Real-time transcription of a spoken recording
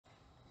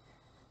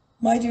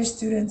My dear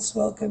students,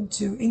 welcome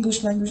to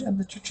English Language and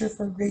Literature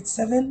for Grade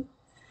 7.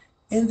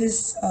 In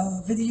this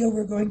video,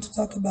 we're going to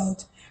talk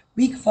about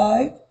Week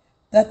 5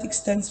 that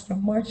extends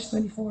from March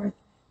 24th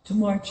to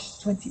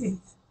March 28th.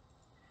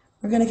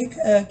 We're going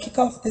to kick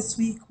off this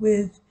week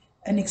with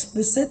an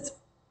explicit.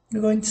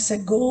 We're going to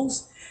set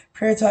goals,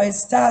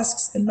 prioritize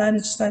tasks, and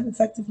manage time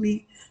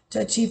effectively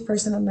to achieve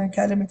personal and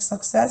academic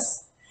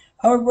success.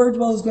 Our word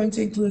wall is going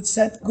to include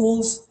set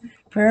goals,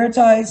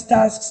 prioritize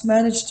tasks,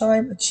 manage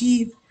time,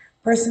 achieve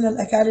personal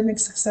academic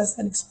success,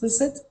 and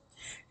explicit.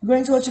 You're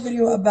going to watch a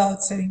video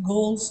about setting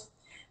goals,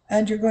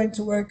 and you're going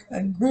to work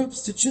in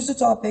groups to choose a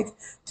topic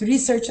to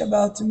research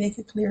about to make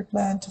a clear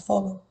plan to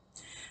follow.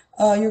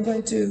 You're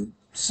going to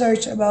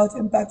search about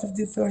impact of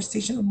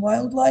deforestation on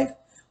wildlife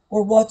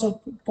or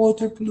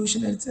water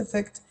pollution and its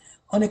effect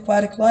on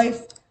aquatic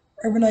life,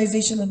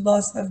 urbanization and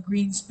loss of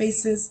green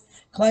spaces,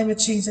 climate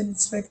change and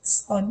its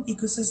effects on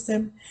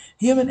ecosystem,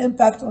 human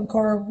impact on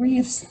coral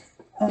reefs,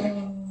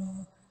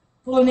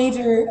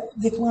 pollinator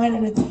decline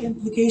and its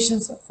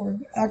implications for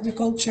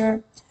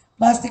agriculture,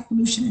 plastic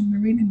pollution in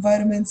marine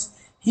environments,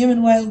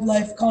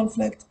 human-wildlife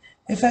conflict,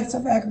 effects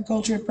of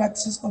agricultural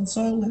practices on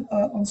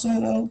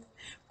soil health,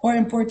 or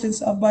importance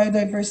of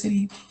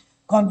biodiversity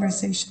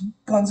conservation.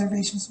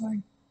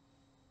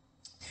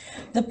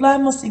 The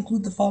plan must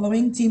include the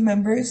following: team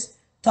members,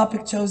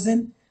 topic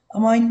chosen, a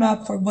mind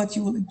map for what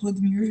you will include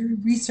in your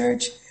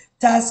research,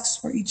 tasks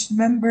for each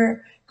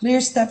member,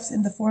 clear steps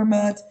in the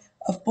format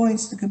of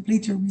points to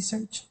complete your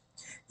research.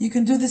 You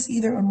can do this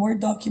either on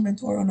Word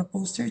document or on a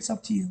poster, it's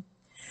up to you.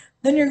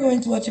 Then you're going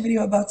to watch a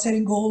video about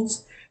setting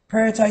goals,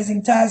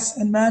 prioritizing tasks,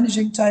 and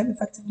managing time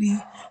effectively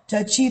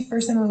to achieve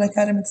personal and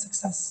academic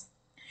success.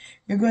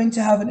 You're going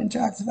to have an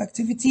interactive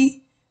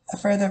activity, a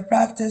further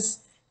practice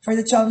for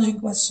the challenging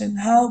question: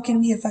 how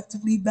can we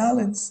effectively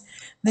balance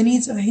the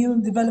needs of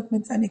human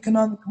development and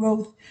economic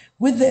growth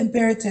with the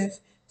imperative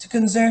to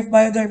conserve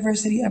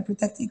biodiversity and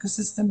protect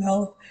ecosystem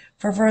health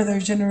for further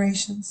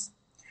generations?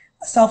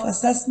 A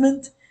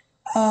self-assessment.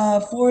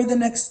 For the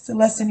next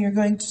lesson, you're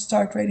going to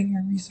start writing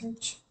your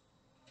research.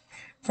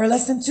 For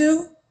lesson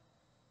 2,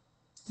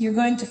 you're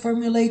going to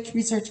formulate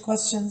research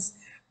questions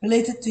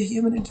related to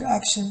human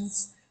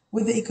interactions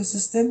with the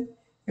ecosystem.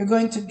 You're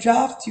going to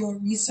draft your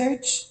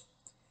research.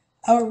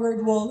 Our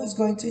word wall is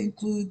going to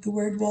include the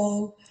word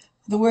wall,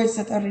 the words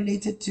that are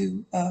related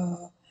to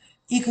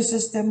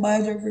ecosystem,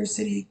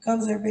 biodiversity,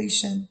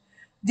 conservation,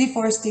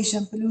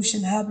 deforestation,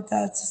 pollution,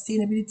 habitat,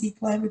 sustainability,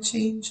 climate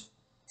change,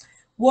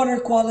 water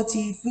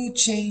quality, food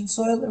chain,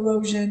 soil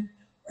erosion,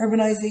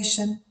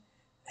 urbanization.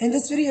 In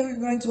this video, we're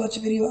going to watch a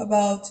video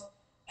about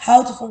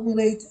how to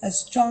formulate a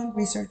strong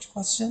research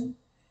question,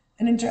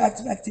 an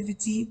interactive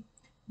activity.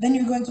 Then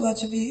you're going to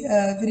watch a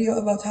video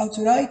about how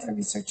to write a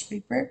research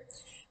paper,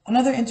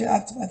 another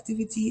interactive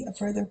activity, a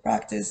further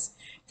practice.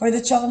 For the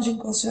challenging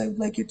question, I would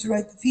like you to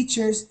write the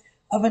features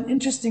of an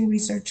interesting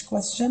research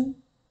question,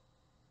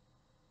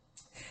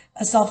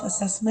 a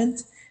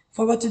self-assessment.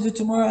 For what to do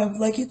tomorrow, I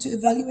would like you to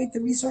evaluate the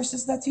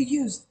resources that you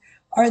used.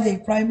 Are they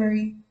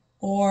primary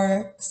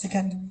or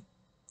secondary?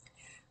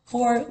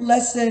 For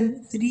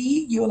lesson 3,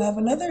 you will have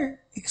another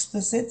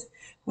explicit,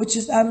 which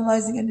is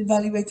analyzing and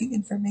evaluating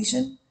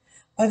information.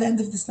 By the end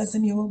of this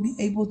lesson, you will be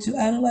able to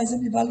analyze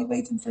and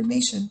evaluate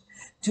information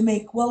to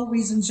make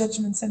well-reasoned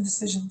judgments and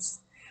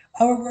decisions.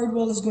 Our word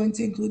wall is going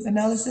to include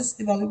analysis,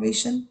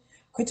 evaluation,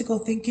 critical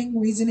thinking,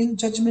 reasoning,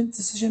 judgment,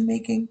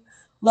 decision-making,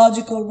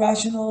 logical,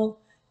 rational,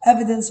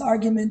 evidence,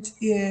 argument,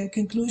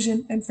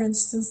 conclusion,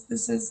 inference,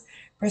 synthesis,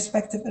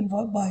 perspective, and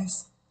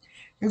bias.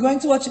 You're going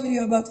to watch a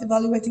video about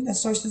evaluating a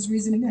source's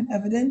reasoning and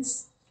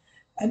evidence,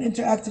 an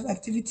interactive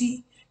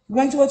activity. You're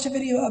going to watch a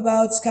video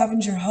about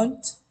scavenger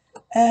hunt,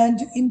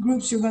 and in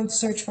groups you're going to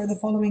search for the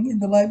following in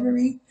the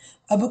library: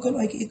 a book on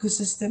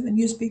ecosystem, a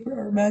newspaper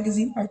or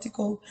magazine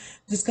article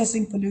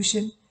discussing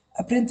pollution,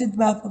 a printed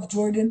map of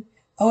Jordan,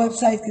 a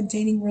website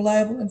containing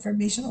reliable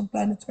information on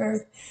planet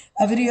Earth,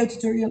 a video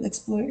tutorial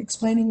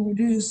explaining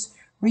reduce,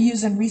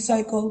 reuse, and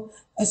recycle,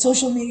 a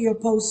social media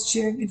post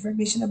sharing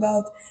information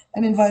about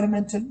an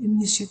environmental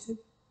initiative.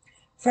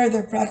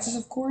 Further practice,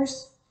 of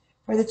course,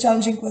 for the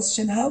challenging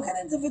question: how can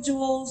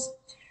individuals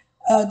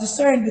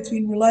discern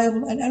between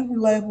reliable and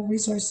unreliable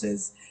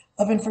resources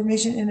of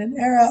information in an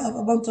era of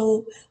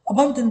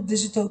abundant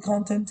digital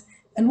content,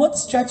 and what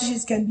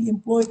strategies can be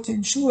employed to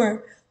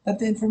ensure that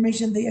the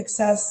information they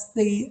access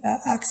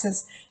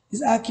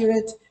is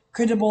accurate,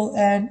 credible,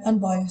 and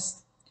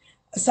unbiased?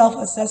 A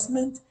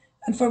self-assessment.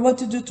 And for what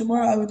to do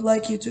tomorrow, I would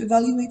like you to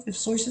evaluate if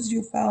sources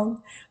you found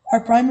are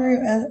primary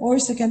or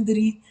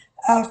secondary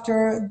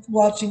after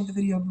watching the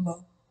video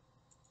below.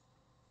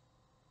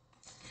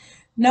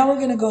 Now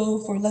we're going to go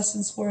for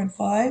lessons 4 and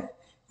 5.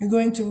 You're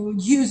going to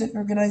use an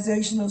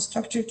organizational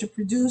structure to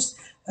produce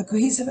a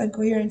cohesive and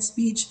coherent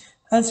speech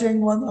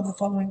answering one of the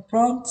following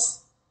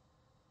prompts.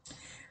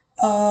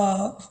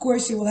 Of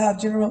course, you will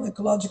have general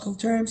ecological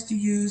terms to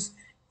use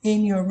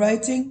in your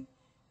writing.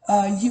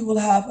 You will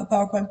have a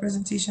PowerPoint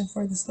presentation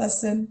for this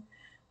lesson.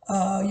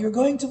 You're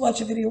going to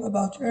watch a video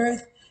about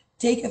Earth,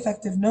 take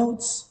effective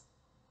notes.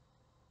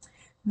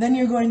 Then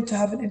you're going to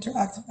have an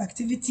interactive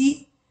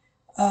activity.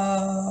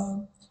 Uh,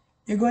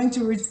 you're going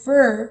to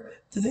refer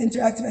to the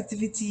interactive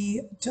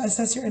activity to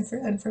assess your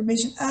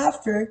information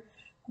after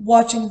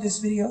watching this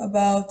video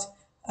about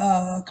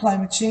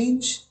climate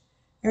change.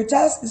 Your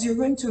task is you're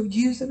going to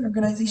use an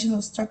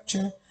organizational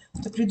structure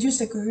to produce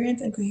a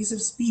coherent and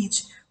cohesive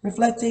speech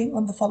reflecting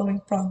on the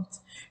following prompt.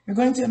 You're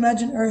going to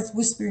imagine Earth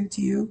whispering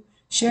to you,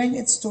 sharing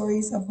its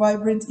stories of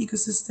vibrant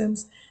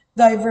ecosystems,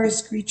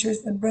 diverse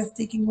creatures, and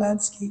breathtaking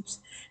landscapes.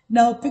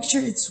 Now picture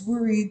its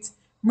worried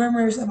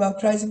murmurs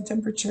about rising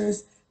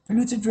temperatures,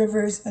 polluted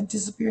rivers, and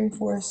disappearing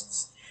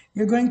forests.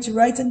 You're going to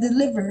write and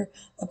deliver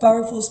a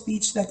powerful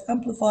speech that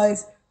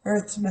amplifies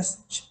Earth's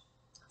message.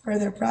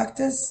 Further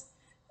practice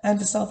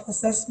and a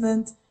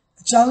self-assessment,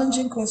 a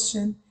challenging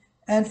question,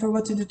 and for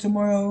what to do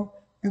tomorrow,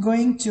 you're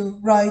going to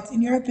write,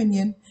 in your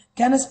opinion,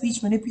 can a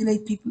speech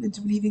manipulate people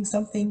into believing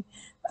something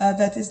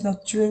that is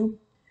not true?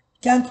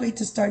 Can't wait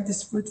to start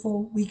this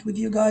fruitful week with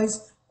you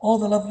guys. All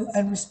the love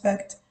and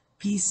respect.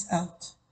 Peace out.